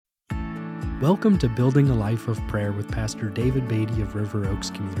Welcome to Building a Life of Prayer with Pastor David Beatty of River Oaks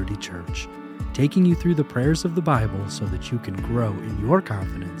Community Church, taking you through the prayers of the Bible so that you can grow in your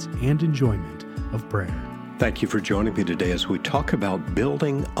confidence and enjoyment of prayer. Thank you for joining me today as we talk about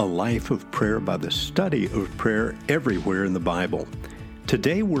building a life of prayer by the study of prayer everywhere in the Bible.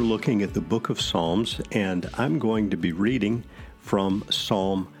 Today we're looking at the book of Psalms, and I'm going to be reading from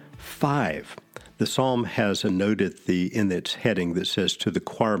Psalm 5. The psalm has a note in its heading that says, "To the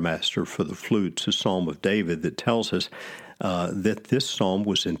choir master for the flutes," a psalm of David that tells us that this psalm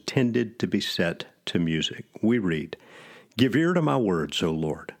was intended to be set to music. We read, "Give ear to my words, O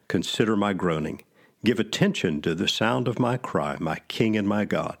Lord. Consider my groaning. Give attention to the sound of my cry, my King and my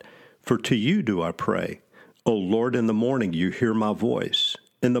God. For to you do I pray. O Lord, in the morning you hear my voice.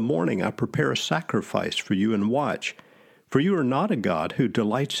 In the morning I prepare a sacrifice for you and watch. For you are not a God who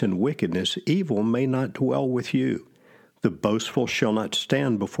delights in wickedness. Evil may not dwell with you. The boastful shall not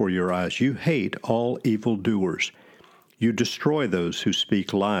stand before your eyes. You hate all evildoers. You destroy those who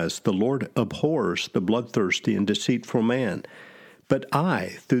speak lies. The Lord abhors the bloodthirsty and deceitful man. But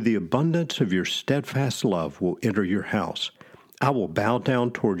I, through the abundance of your steadfast love, will enter your house. I will bow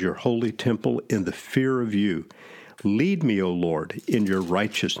down toward your holy temple in the fear of you. Lead me, O Lord, in your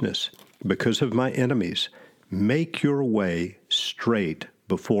righteousness because of my enemies. Make your way straight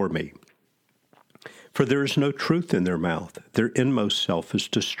before me. For there is no truth in their mouth. Their inmost self is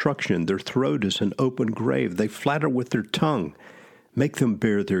destruction. Their throat is an open grave. They flatter with their tongue. Make them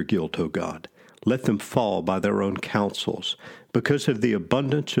bear their guilt, O God. Let them fall by their own counsels. Because of the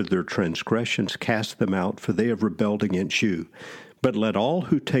abundance of their transgressions, cast them out, for they have rebelled against you. But let all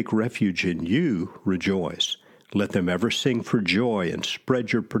who take refuge in you rejoice. Let them ever sing for joy and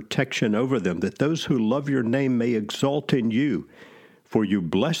spread your protection over them, that those who love your name may exult in you. For you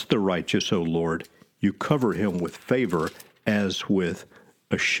bless the righteous, O Lord. You cover him with favor as with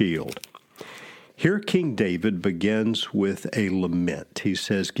a shield." Here King David begins with a lament. He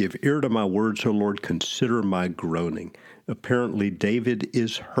says, "Give ear to my words, O Lord, consider my groaning." Apparently, David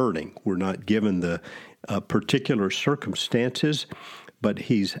is hurting. We're not given the particular circumstances, but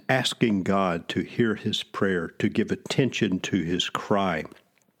he's asking God to hear his prayer, to give attention to his cry.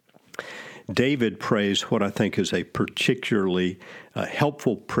 David prays what I think is a particularly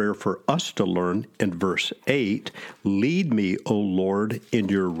helpful prayer for us to learn in verse 8. "Lead me, O Lord, in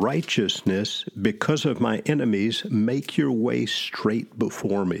your righteousness. Because of my enemies, make your way straight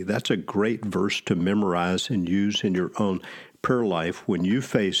before me." That's a great verse to memorize and use in your own prayer life when you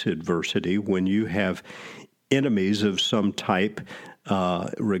face adversity, when you have enemies of some type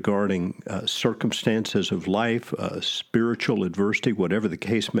regarding circumstances of life, spiritual adversity, whatever the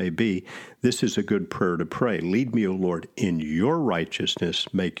case may be. This is a good prayer to pray. "Lead me, O Lord, in your righteousness.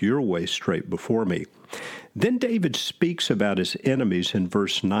 Make your way straight before me." Then David speaks about his enemies in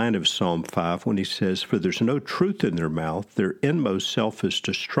verse 9 of Psalm 5 when he says, "For there's no truth in their mouth. Their inmost self is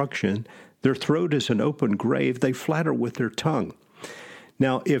destruction. Their throat is an open grave. They flatter with their tongue."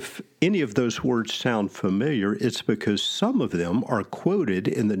 Now, if any of those words sound familiar, it's because some of them are quoted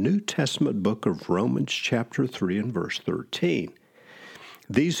in the New Testament book of Romans chapter 3 and verse 13.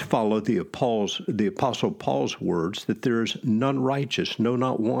 These follow the Apostle Paul's words that there is none righteous, no,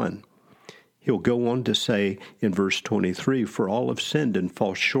 not one. He'll go on to say in verse 23, "For all have sinned and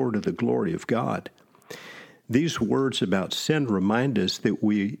fall short of the glory of God." These words about sin remind us that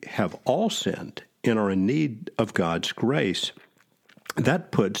we have all sinned and are in need of God's grace.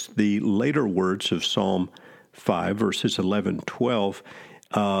 That puts the later words of Psalm 5, verses 11, 12,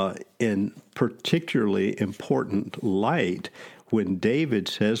 in particularly important light when David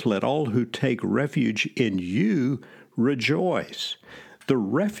says, "Let all who take refuge in you rejoice." The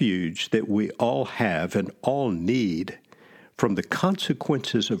refuge that we all have and all need from the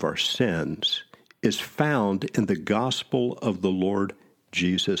consequences of our sins is found in the gospel of the Lord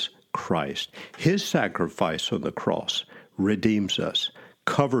Jesus Christ. His sacrifice on the cross redeems us,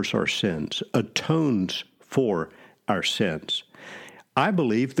 covers our sins, atones for our sins. I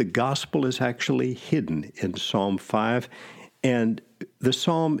believe the gospel is actually hidden in Psalm 5, and the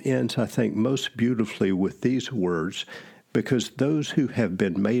psalm ends, I think, most beautifully with these words, because those who have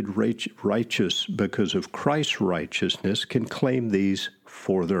been made righteous because of Christ's righteousness can claim these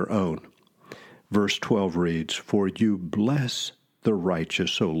for their own. Verse 12 reads, "For you bless the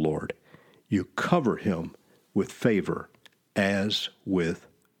righteous, O Lord. You cover him with favor as with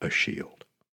a shield."